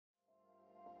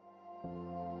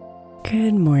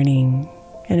Good morning,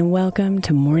 and welcome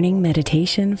to Morning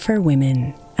Meditation for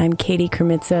Women. I'm Katie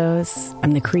Kremitzos.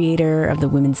 I'm the creator of the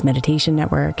Women's Meditation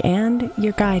Network and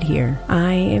your guide here.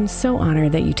 I am so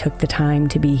honored that you took the time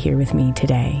to be here with me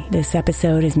today. This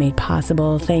episode is made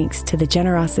possible thanks to the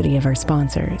generosity of our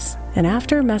sponsors. And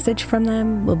after a message from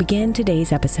them, we'll begin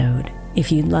today's episode.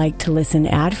 If you'd like to listen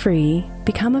ad-free,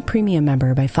 become a premium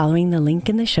member by following the link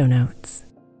in the show notes.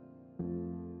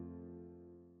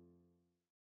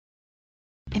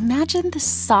 Imagine the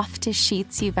softest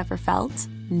sheets you've ever felt.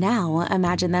 Now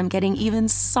imagine them getting even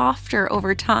softer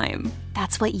over time.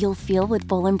 That's what you'll feel with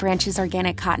Boll & Branch's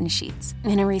organic cotton sheets.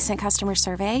 In a recent customer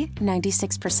survey,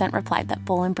 96% replied that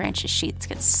Boll & Branch's sheets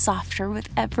get softer with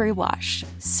every wash.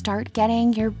 Start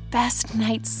getting your best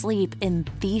night's sleep in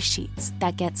these sheets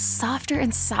that get softer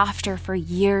and softer for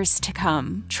years to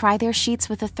come. Try their sheets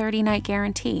with a 30-night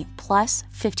guarantee, plus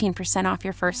 15% off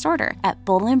your first order at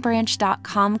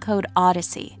bollandbranch.com code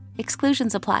Odyssey.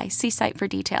 Exclusions apply. See site for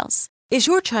details. Is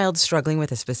your child struggling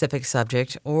with a specific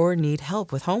subject or need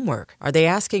help with homework? Are they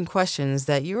asking questions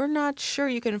that you're not sure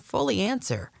you can fully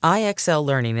answer? IXL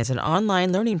Learning is an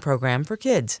online learning program for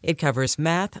kids. It covers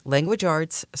math, language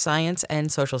arts, science,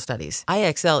 and social studies.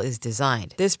 IXL is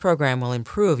designed. This program will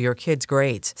improve your kids'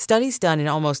 grades. Studies done in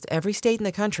almost every state in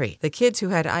the country. The kids who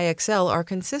had IXL are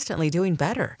consistently doing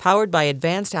better. Powered by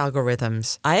advanced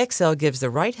algorithms, IXL gives the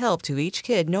right help to each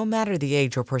kid no matter the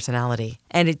age or personality.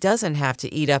 And it doesn't have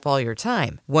to eat up all your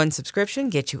time. One subscription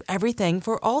gets you everything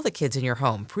for all the kids in your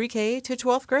home, pre-K to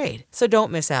 12th grade. So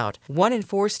don't miss out. 1 in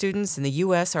 4 students in the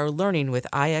U.S. are learning with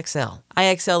IXL.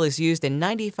 IXL is used in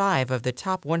 95 of the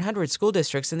top 100 school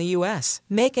districts in the U.S.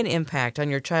 Make an impact on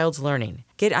your child's learning.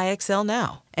 Get IXL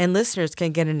now. And listeners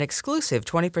can get an exclusive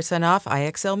 20% off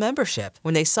IXL membership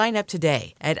when they sign up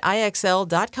today at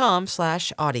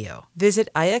IXL.com/audio. Visit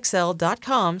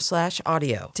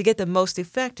IXL.com/audio to get the most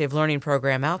effective learning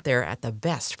program out there at the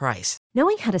best price.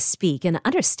 Knowing how to speak and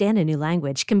understand a new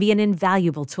language can be an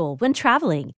invaluable tool when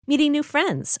traveling, meeting new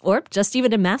friends, or just even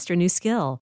to master a new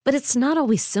skill. But it's not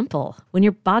always simple when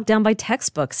you're bogged down by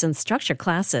textbooks and structured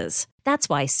classes. That's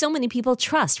why so many people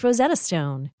trust Rosetta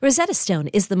Stone. Rosetta Stone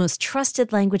is the most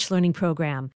trusted language learning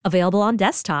program, available on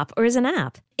desktop or as an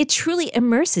app. It truly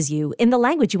immerses you in the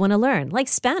language you want to learn, like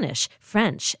Spanish,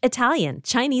 French, Italian,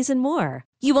 Chinese, and more.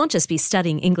 You won't just be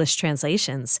studying English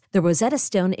translations. The Rosetta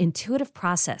Stone intuitive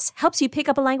process helps you pick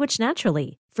up a language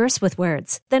naturally, first with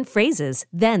words, then phrases,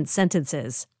 then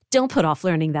sentences. Don't put off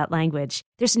learning that language.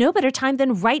 There's no better time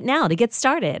than right now to get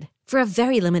started. For a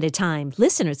very limited time,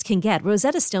 listeners can get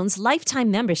Rosetta Stone's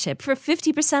lifetime membership for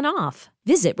 50% off.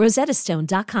 Visit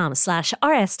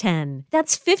rosettastone.com/rs10.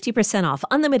 That's 50% off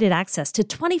unlimited access to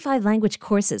 25 language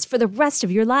courses for the rest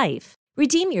of your life.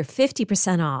 Redeem your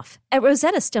 50% off at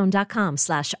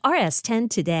rosettastone.com/rs10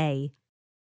 today.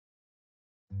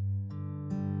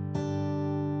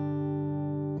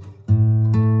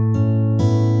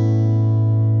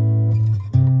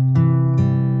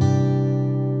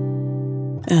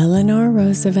 Eleanor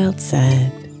Roosevelt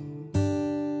said,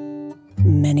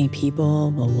 "Many people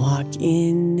will walk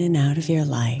in and out of your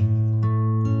life,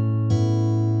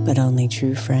 but only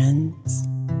true friends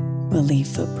will leave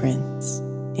footprints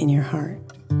in your heart."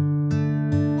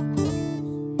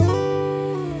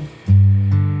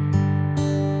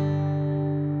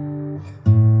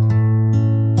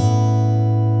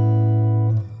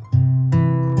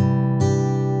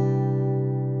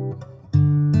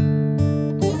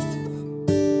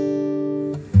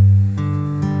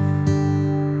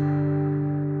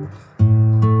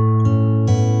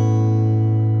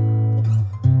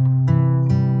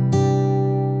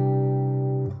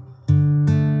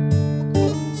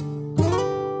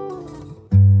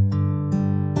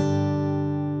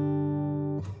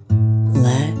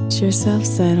 Let yourself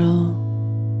settle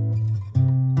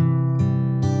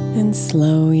and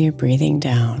slow your breathing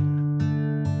down.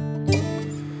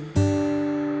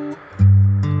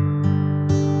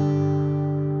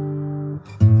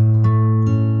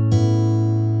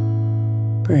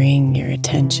 Bring your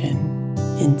attention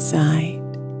inside,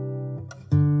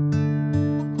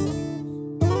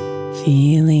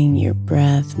 feeling your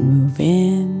breath move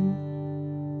in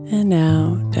and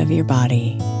out of your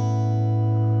body.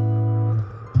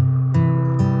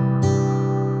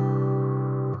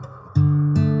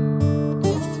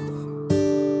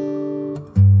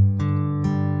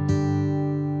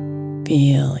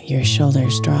 Feel your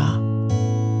shoulders drop,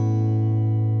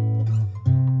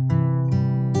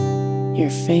 your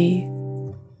face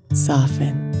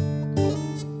soften,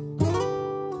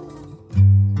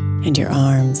 and your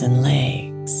arms and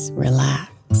legs relax.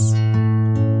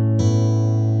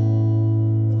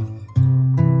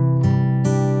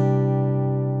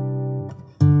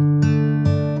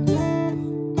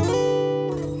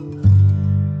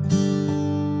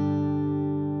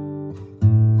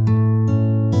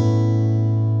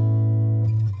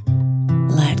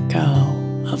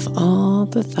 of all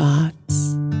the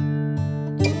thoughts,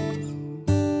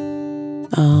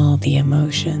 all the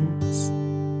emotions,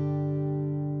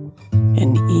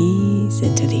 and ease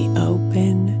into the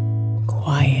open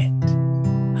quiet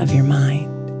of your mind.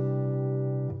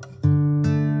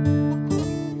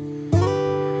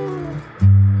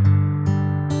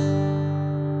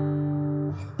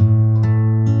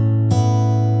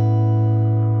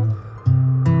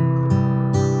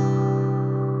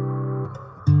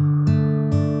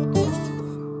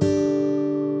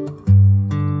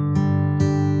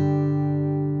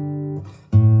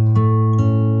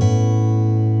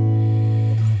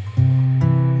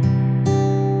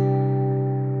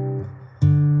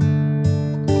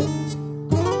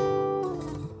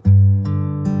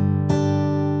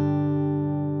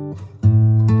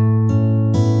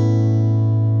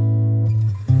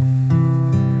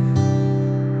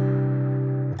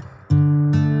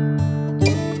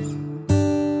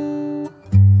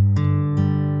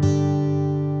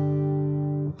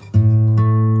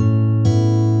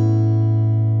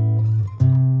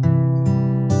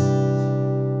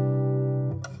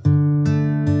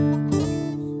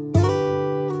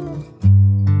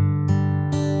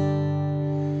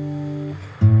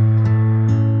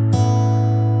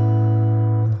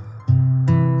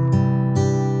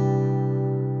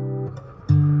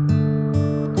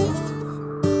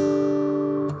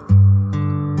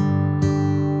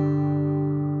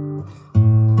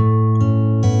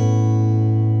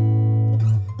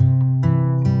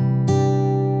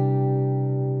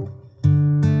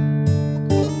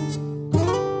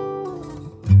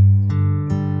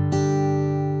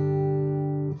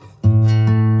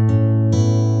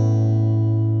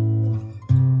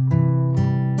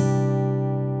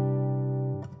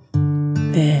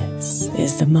 This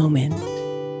is the moment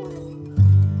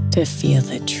to feel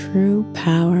the true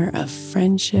power of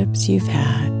friendships you've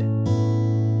had.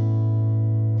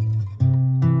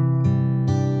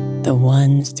 The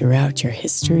ones throughout your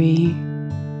history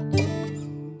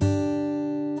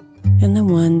and the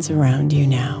ones around you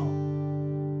now.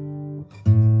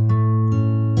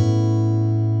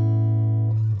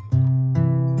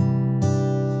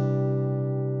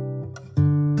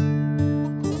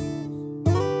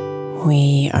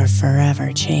 We are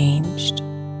forever changed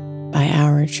by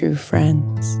our true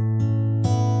friends,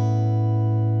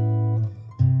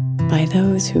 by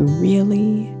those who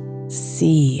really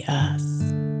see us,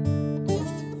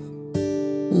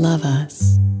 love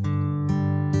us,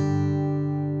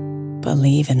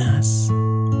 believe in us.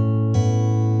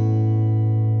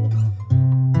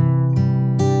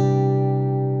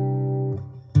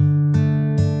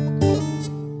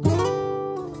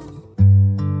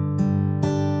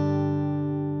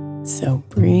 So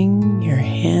bring your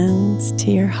hands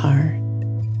to your heart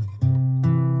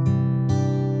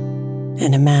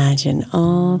and imagine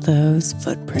all those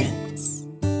footprints,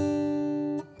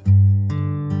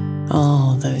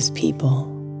 all those people,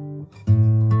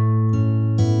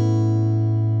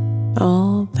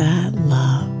 all that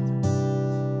love.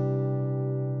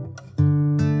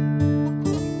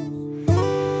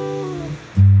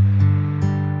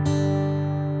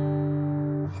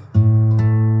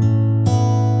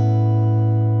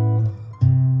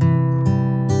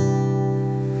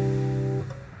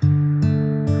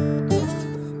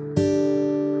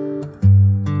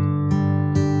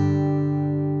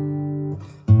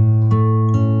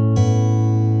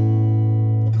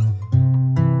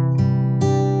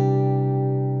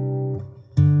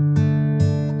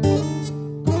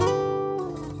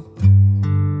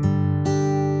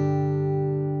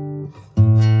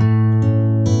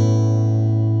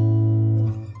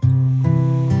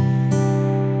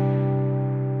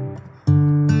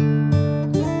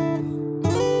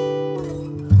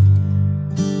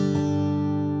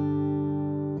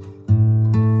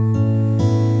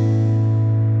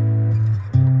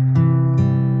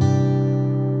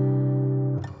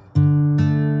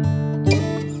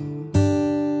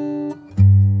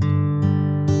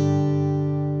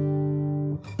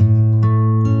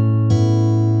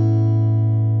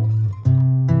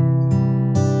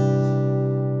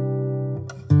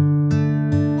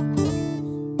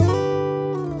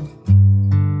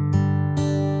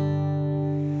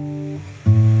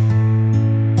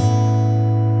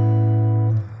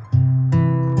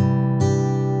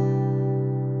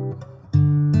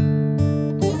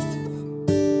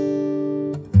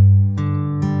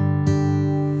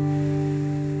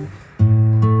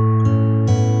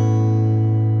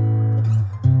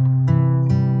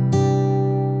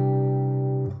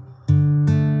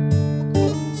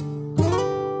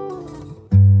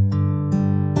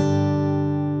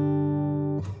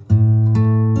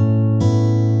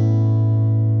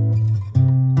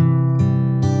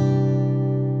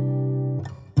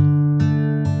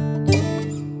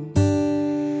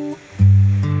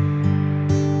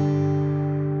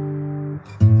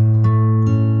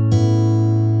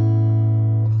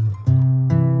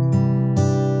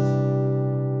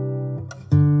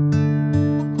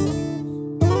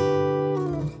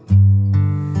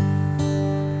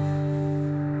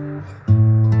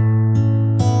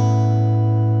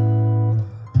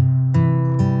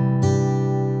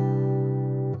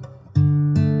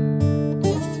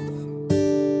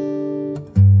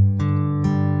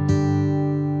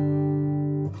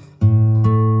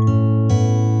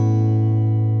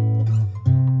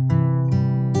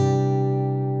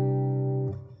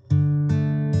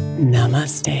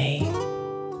 Namaste.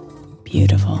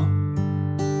 Beautiful.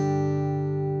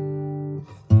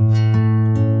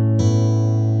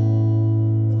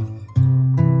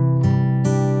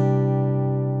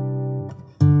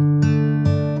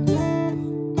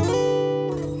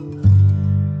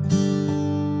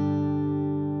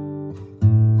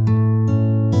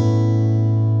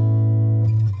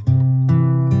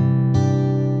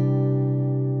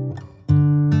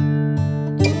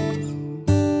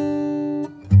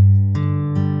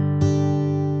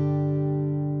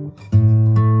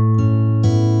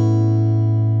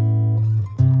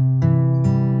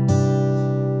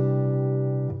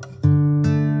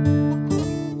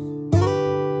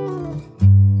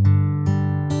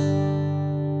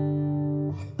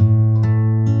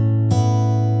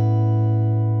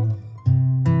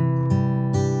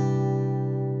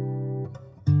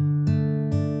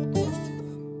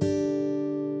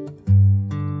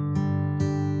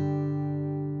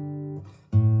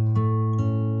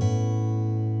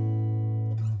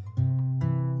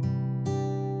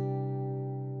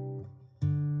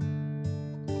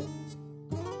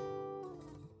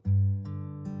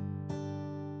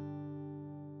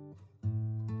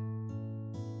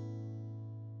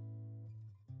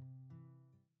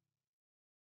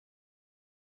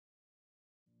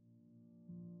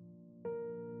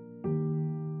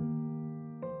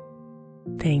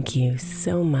 Thank you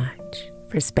so much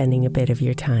for spending a bit of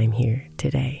your time here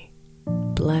today.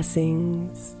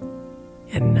 Blessings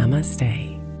and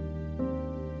namaste.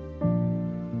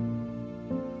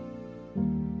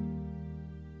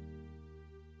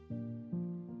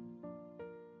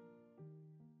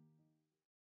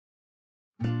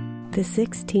 The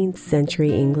 16th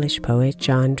century English poet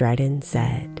John Dryden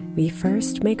said, "We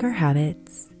first make our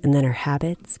habits, and then our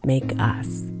habits make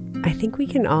us." I think we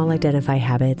can all identify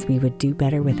habits we would do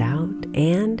better without,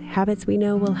 and habits we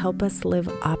know will help us live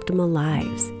optimal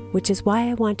lives, which is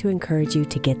why I want to encourage you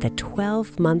to get the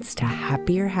 12 Months to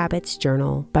Happier Habits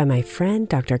journal by my friend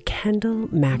Dr. Kendall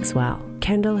Maxwell.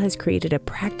 Kendall has created a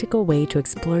practical way to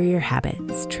explore your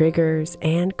habits, triggers,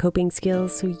 and coping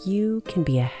skills so you can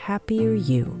be a happier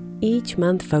you. Each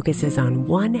month focuses on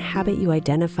one habit you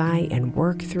identify and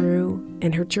work through,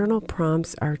 and her journal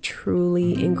prompts are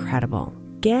truly incredible.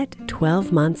 Get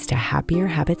 12 Months to Happier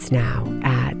Habits now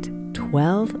at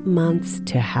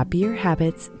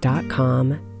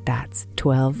 12monthstohappierhabits.com. That's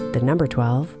 12, the number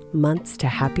 12,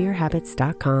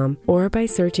 monthstohappierhabits.com, or by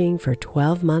searching for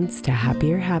 12 Months to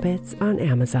Happier Habits on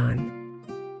Amazon.